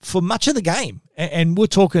for much of the game. And we're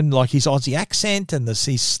talking like his Aussie accent and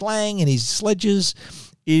his slang and his sledges.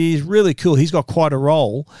 It is really cool. He's got quite a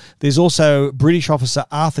role. There's also British officer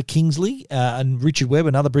Arthur Kingsley and Richard Webb,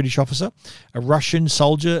 another British officer, a Russian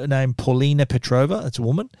soldier named Paulina Petrova, that's a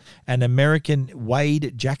woman, and American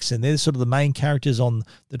Wade Jackson. They're sort of the main characters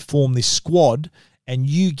that form this squad, and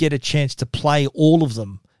you get a chance to play all of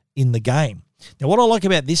them in the game. Now, what I like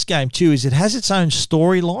about this game too is it has its own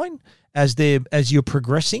storyline as you're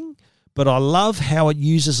progressing, but I love how it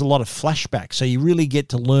uses a lot of flashbacks. So you really get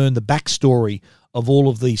to learn the backstory of all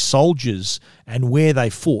of these soldiers and where they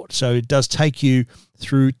fought. So it does take you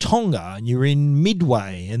through Tonga, and you're in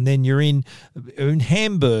Midway, and then you're in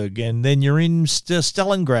Hamburg, and then you're in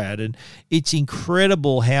Stalingrad, and it's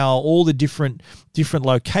incredible how all the different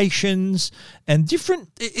locations and different.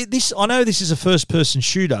 I know this is a first-person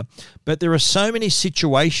shooter, but there are so many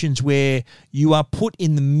situations where you are put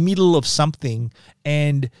in the middle of something,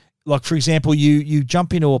 and like, for example, you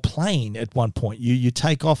jump into a plane at one point. You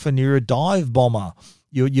take off and you're a dive bomber.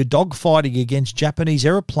 You're dogfighting against Japanese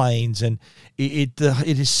airplanes, and it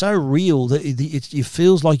is so real that it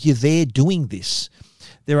feels like you're there doing this.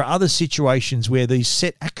 There are other situations where these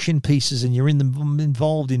set action pieces and you're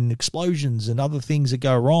involved in explosions and other things that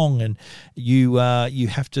go wrong, and you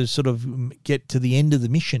have to sort of get to the end of the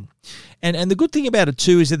mission. And the good thing about it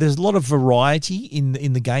too is that there's a lot of variety in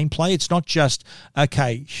the gameplay. It's not just,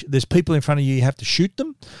 okay, there's people in front of you, you have to shoot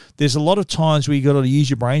them. There's a lot of times where you've got to use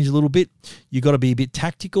your brains a little bit. You've got to be a bit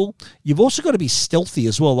tactical. You've also got to be stealthy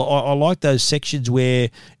as well. I like those sections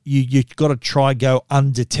where you've got to try go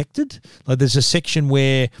undetected. Like there's a section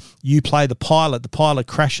where you play the pilot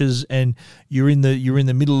crashes, and you're in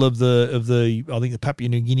the middle of the I think the Papua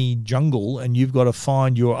New Guinea jungle, and you've got to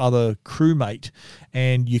find your other crewmate,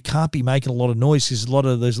 and you can't be making a lot of noise because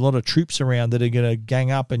there's a lot of troops around that are going to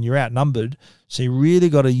gang up, and you're outnumbered. So you really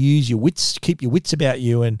got to use your wits, keep your wits about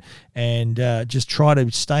you, and just try to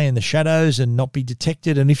stay in the shadows and not be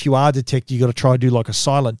detected. And if you are detected, you got to try to do like a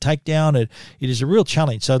silent takedown. It is a real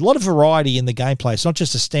challenge. So a lot of variety in the gameplay. It's not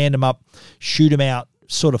just a stand them up, shoot them out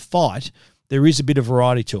sort of fight. There is a bit of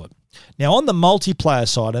variety to it. Now, on the multiplayer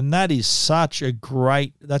side, and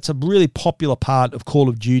that's a really popular part of Call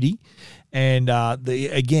of Duty. And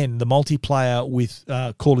the multiplayer with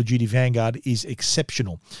Call of Duty Vanguard is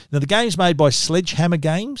exceptional. Now, the game's made by Sledgehammer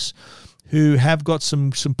Games, who have got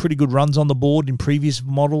some pretty good runs on the board in previous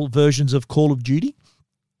model versions of Call of Duty.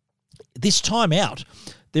 This time out,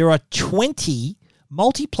 there are 20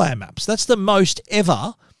 multiplayer maps. That's the most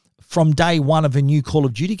ever from day one of a new Call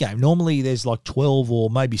of Duty game. Normally, there's like 12 or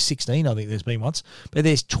maybe 16, I think there's been once. But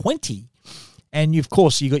there's 20. And, of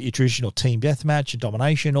course, you've got your traditional team deathmatch and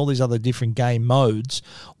domination, all these other different game modes.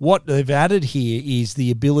 What they've added here is the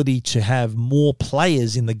ability to have more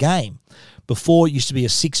players in the game. Before, it used to be a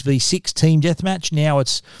 6v6 team deathmatch. Now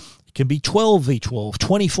it can be 12v12,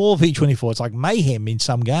 24v24. It's like mayhem in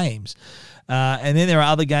some games. And then there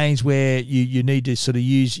are other games where you need to sort of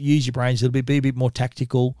use your brains a little bit, be a bit more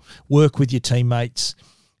tactical, work with your teammates.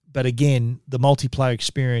 But, again, the multiplayer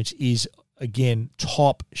experience is, again,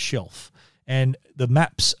 top shelf. And the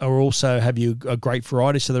maps have you a great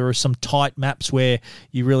variety. So there are some tight maps where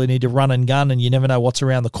you really need to run and gun and you never know what's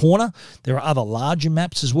around the corner. There are other larger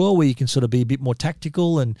maps as well where you can sort of be a bit more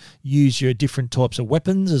tactical and use your different types of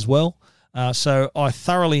weapons as well. So I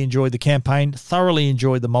thoroughly enjoyed the campaign, thoroughly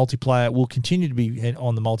enjoyed the multiplayer. We'll continue to be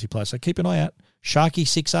on the multiplayer. So keep an eye out.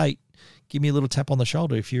 Sharky68, give me a little tap on the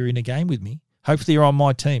shoulder if you're in a game with me. Hopefully you're on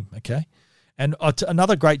my team, okay? And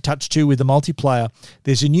another great touch too with the multiplayer,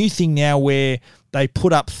 there's a new thing now where they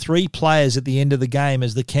put up 3 players at the end of the game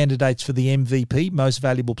as the candidates for the MVP, most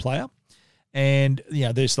valuable player. And,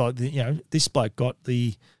 there's like, this bloke got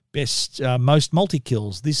the best, most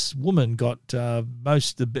multi-kills. This woman got the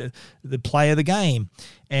player of the game.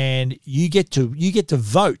 And you get to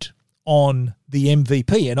vote on the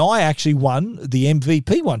MVP. And I actually won the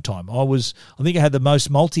MVP one time. I think I had the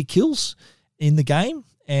most multi-kills in the game.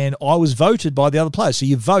 And I was voted by the other players. So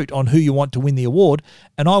you vote on who you want to win the award,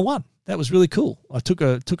 and I won. That was really cool. I took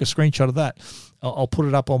a screenshot of that. I'll put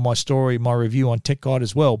it up on my story, my review on Tech Guide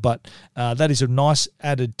as well. But that is a nice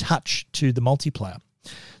added touch to the multiplayer.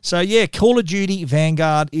 So, yeah, Call of Duty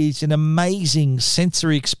Vanguard is an amazing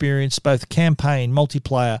sensory experience, both campaign,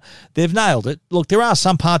 multiplayer. They've nailed it. Look, there are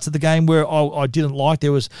some parts of the game where I didn't like.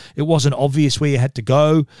 It wasn't obvious where you had to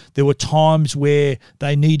go. There were times where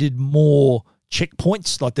they needed more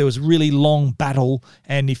checkpoints, like there was a really long battle,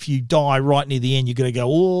 and if you die right near the end, you're going to go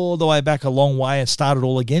all the way back a long way and start it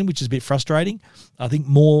all again, which is a bit frustrating. I think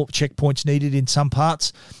more checkpoints needed in some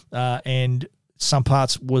parts, and some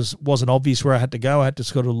parts wasn't obvious where I had to go. I had to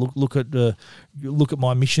sort of look at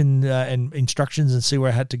my mission and instructions and see where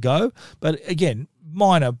I had to go. But again,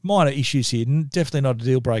 minor issues here. Definitely not a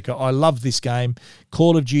deal breaker. I love this game,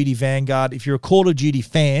 Call of Duty Vanguard. If you're a Call of Duty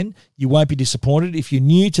fan, you won't be disappointed. If you're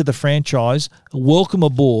new to the franchise, welcome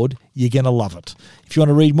aboard. You're going to love it. If you want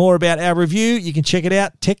to read more about our review, you can check it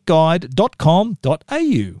out,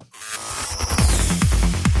 techguide.com.au.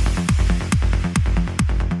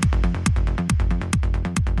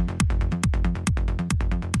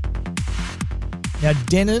 Now,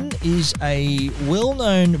 Denon is a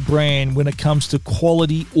well-known brand when it comes to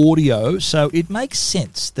quality audio, so it makes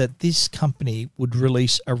sense that this company would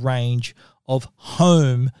release a range of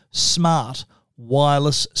home smart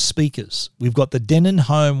wireless speakers. We've got the Denon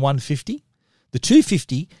Home 150, the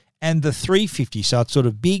 250, and the 350. So it's sort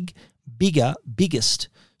of bigger, biggest.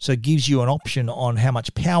 So it gives you an option on how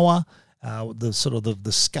much power,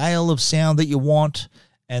 the scale of sound that you want,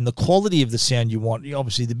 and the quality of the sound you want.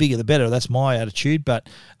 Obviously, the bigger the better. That's my attitude. But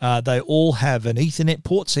they all have an Ethernet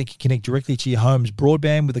port, so you can connect directly to your home's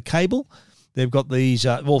broadband with a cable. They've got these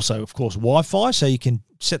also, of course, Wi-Fi, so you can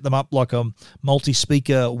set them up like a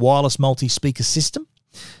wireless multi-speaker system.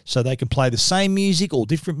 So they can play the same music or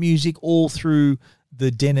different music all through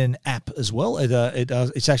the Denon app as well.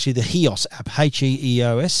 It's actually the HEOS app,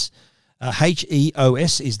 HEOS.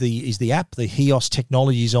 HEOS is the app. The HEOS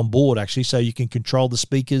technology is on board, actually, so you can control the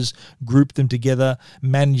speakers, group them together,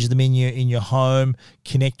 manage them in your home,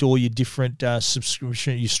 connect all your different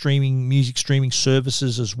subscription, your music streaming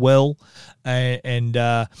services as well, and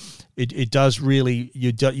it does really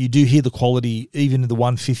you do hear the quality. Even the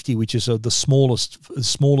 150, which is the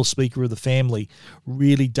smallest speaker of the family,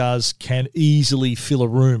 really can easily fill a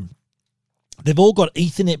room. They've all got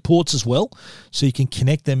Ethernet ports as well, so you can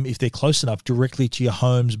connect them, if they're close enough, directly to your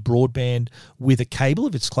home's broadband with a cable.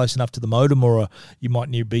 If it's close enough to the modem, or you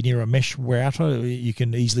might be near a mesh router, you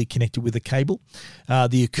can easily connect it with a cable.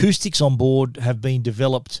 The acoustics on board have been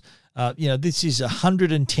developed. This is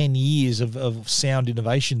 110 years of sound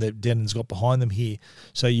innovation that Denon's got behind them here.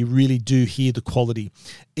 So you really do hear the quality.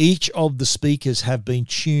 Each of the speakers have been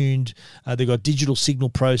tuned. They've got digital signal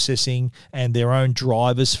processing and their own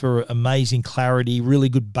drivers for amazing clarity, really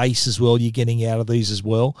good bass as well you're getting out of these as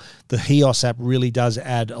well. The HEOS app really does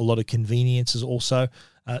add a lot of conveniences also.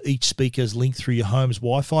 Each speaker is linked through your home's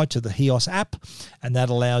Wi-Fi to the HEOS app, and that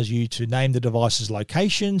allows you to name the device's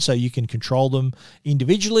location so you can control them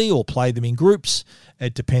individually or play them in groups.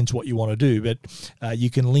 It depends what you want to do, but you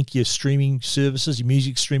can link your streaming services, your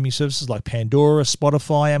music streaming services like Pandora,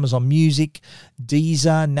 Spotify, Amazon Music,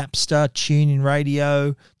 Deezer, Napster, TuneIn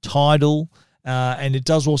Radio, Tidal, and it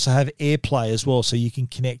does also have AirPlay as well, so you can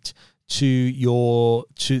connect so you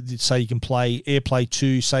can play AirPlay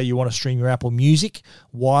to, say you want to stream your Apple Music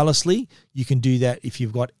wirelessly. You can do that if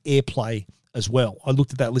you've got AirPlay as well. I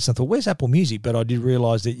looked at that list and thought, where's Apple Music? But I did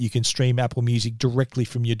realize that you can stream Apple Music directly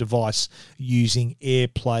from your device using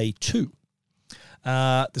AirPlay 2.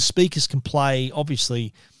 The speakers can play,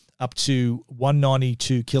 obviously, up to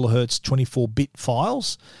 192 kilohertz 24-bit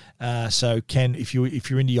files. If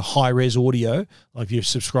you're into your high-res audio, like if you're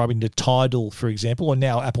subscribing to Tidal, for example, or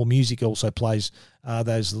now Apple Music also plays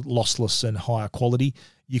those lossless and higher quality,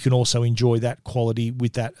 you can also enjoy that quality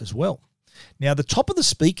with that as well. Now, the top of the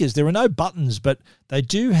speakers, there are no buttons, but they're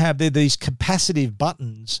these capacitive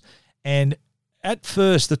buttons, and at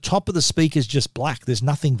first, the top of the speaker is just black. There's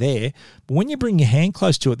nothing there. But when you bring your hand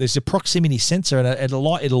close to it, there's a proximity sensor, and it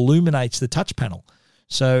illuminates the touch panel.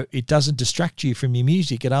 So it doesn't distract you from your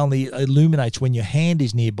music. It only illuminates when your hand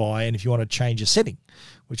is nearby and if you want to change a setting,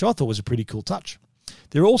 which I thought was a pretty cool touch.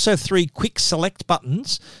 There are also 3 quick select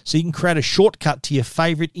buttons, so you can create a shortcut to your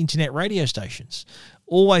favorite internet radio stations.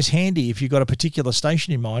 Always handy if you've got a particular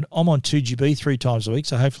station in mind. I'm on 2GB 3 times a week,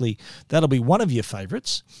 so hopefully that'll be one of your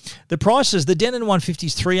favourites. The prices, the Denon 150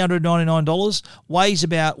 is $399, weighs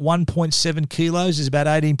about 1.7 kilos, is about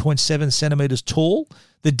 18.7 centimetres tall.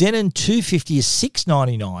 The Denon 250 is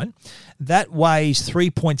 $699. That weighs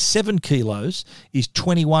 3.7 kilos, is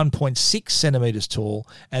 21.6 centimetres tall,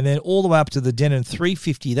 and then all the way up to the Denon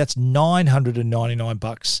 350, that's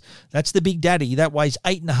 $999. That's the Big Daddy. That weighs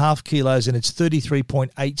 8.5 kilos, and it's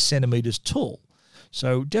 33.8 centimetres tall.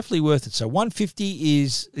 So definitely worth it. So 150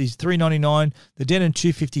 is $399. The Denon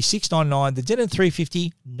 250 $699. The Denon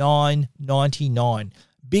 350 $999.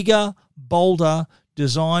 Bigger, bolder,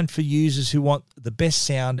 designed for users who want the best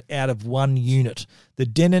sound out of one unit. The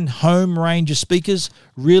Denon Home range of speakers,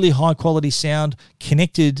 really high quality sound,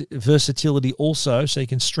 connected versatility also, so you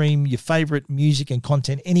can stream your favorite music and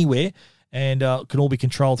content anywhere, and can all be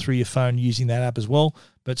controlled through your phone using that app as well.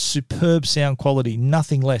 But superb sound quality,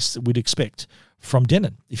 nothing less that we'd expect from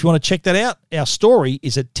Denon. If you want to check that out, our story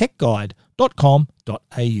is at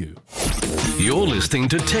techguide.com.au. You're listening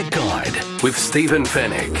to Tech Guide with Stephen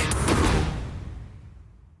Fennick.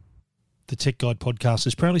 The Tech Guide podcast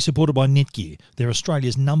is proudly supported by Netgear. They're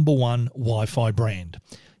Australia's #1 Wi-Fi brand.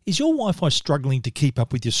 Is your Wi-Fi struggling to keep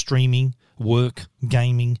up with your streaming, work,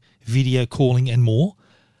 gaming, video calling and more?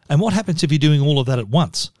 And what happens if you're doing all of that at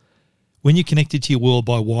once? When you're connected to your world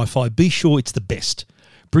by Wi-Fi, be sure it's the best.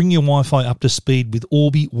 Bring your Wi-Fi up to speed with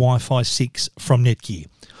Orbi Wi-Fi 6 from Netgear.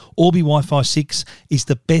 Orbi Wi-Fi 6 is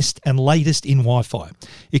the best and latest in Wi-Fi.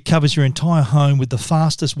 It covers your entire home with the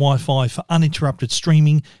fastest Wi-Fi for uninterrupted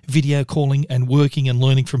streaming, video calling, and working and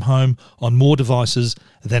learning from home on more devices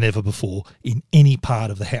than ever before in any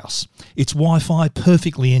part of the house. It's Wi-Fi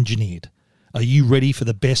perfectly engineered. Are you ready for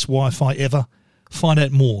the best Wi-Fi ever? Find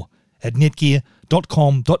out more at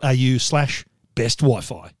netgear.com.au/best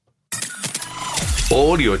Wi-Fi.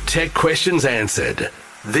 All your tech questions answered.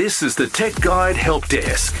 This is the Tech Guide Help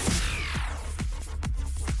Desk.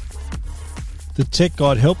 The Tech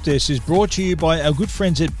Guide Help Desk is brought to you by our good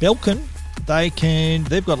friends at Belkin.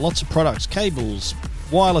 They've got lots of products, cables,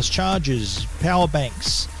 wireless chargers, power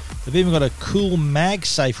banks. They've even got a cool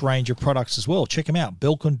MagSafe range of products as well. Check them out,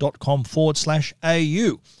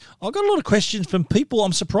 belkin.com/au. I've got a lot of questions from people.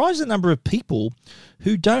 I'm surprised at the number of people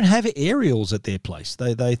who don't have aerials at their place.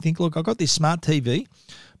 They think, look, I've got this smart TV,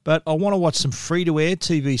 but I want to watch some free-to-air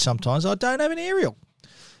TV sometimes. I don't have an aerial.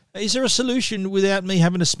 Is there a solution without me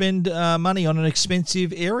having to spend money on an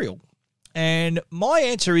expensive aerial? And my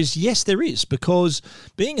answer is yes, there is, because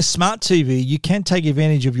being a smart TV, you can take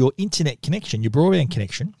advantage of your internet connection, your broadband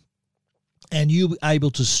connection, and you'll be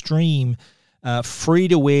able to stream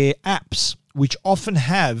free-to-air apps, which often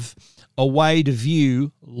have a way to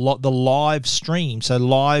view the live stream, so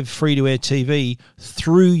live free-to-air TV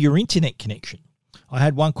through your internet connection. I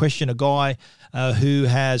had one question, a guy who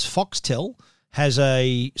has Foxtel, has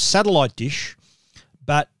a satellite dish,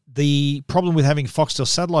 but the problem with having Foxtel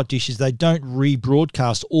satellite dish is they don't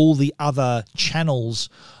rebroadcast all the other channels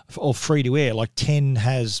of free-to-air. Like 10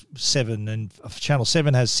 has 7 and Channel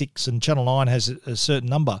 7 has 6 and Channel 9 has a certain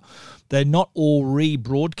number. They're not all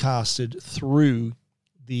rebroadcasted through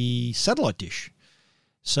the satellite dish.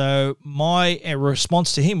 So my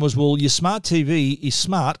response to him was, well, your smart TV is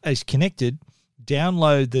smart, it's connected.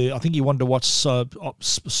 Download I think he wanted to watch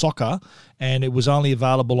soccer, and it was only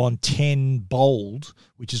available on 10 Bold,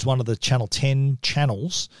 which is one of the Channel 10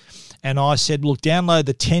 channels. And I said, look, download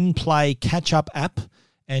the 10 Play catch-up app,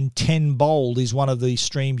 and 10 Bold is one of the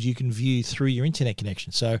streams you can view through your internet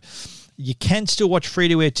connection. So you can still watch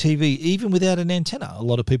free-to-air TV even without an antenna. A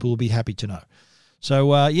lot of people will be happy to know.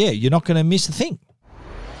 So, you're not going to miss a thing.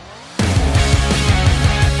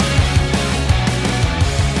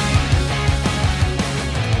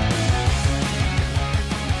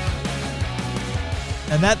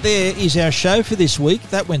 And that there is our show for this week.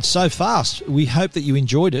 That went so fast. We hope that you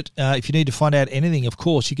enjoyed it. If you need to find out anything, of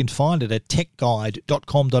course, you can find it at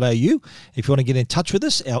techguide.com.au. If you want to get in touch with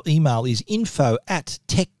us, our email is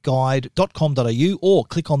info@techguide.com.au, or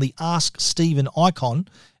click on the Ask Stephen icon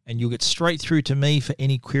and you'll get straight through to me for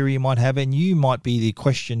any query you might have, and you might be the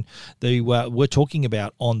question that we're talking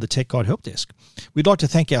about on the Tech Guide Help Desk. We'd like to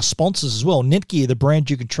thank our sponsors as well, Netgear, the brand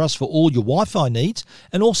you can trust for all your Wi-Fi needs,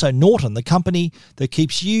 and also Norton, the company that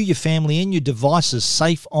keeps you, your family, and your devices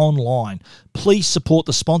safe online. Please support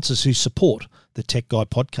the sponsors who support the Tech Guide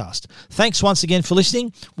podcast. Thanks once again for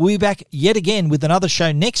listening. We'll be back yet again with another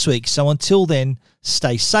show next week, so until then,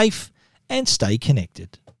 stay safe and stay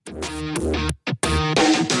connected.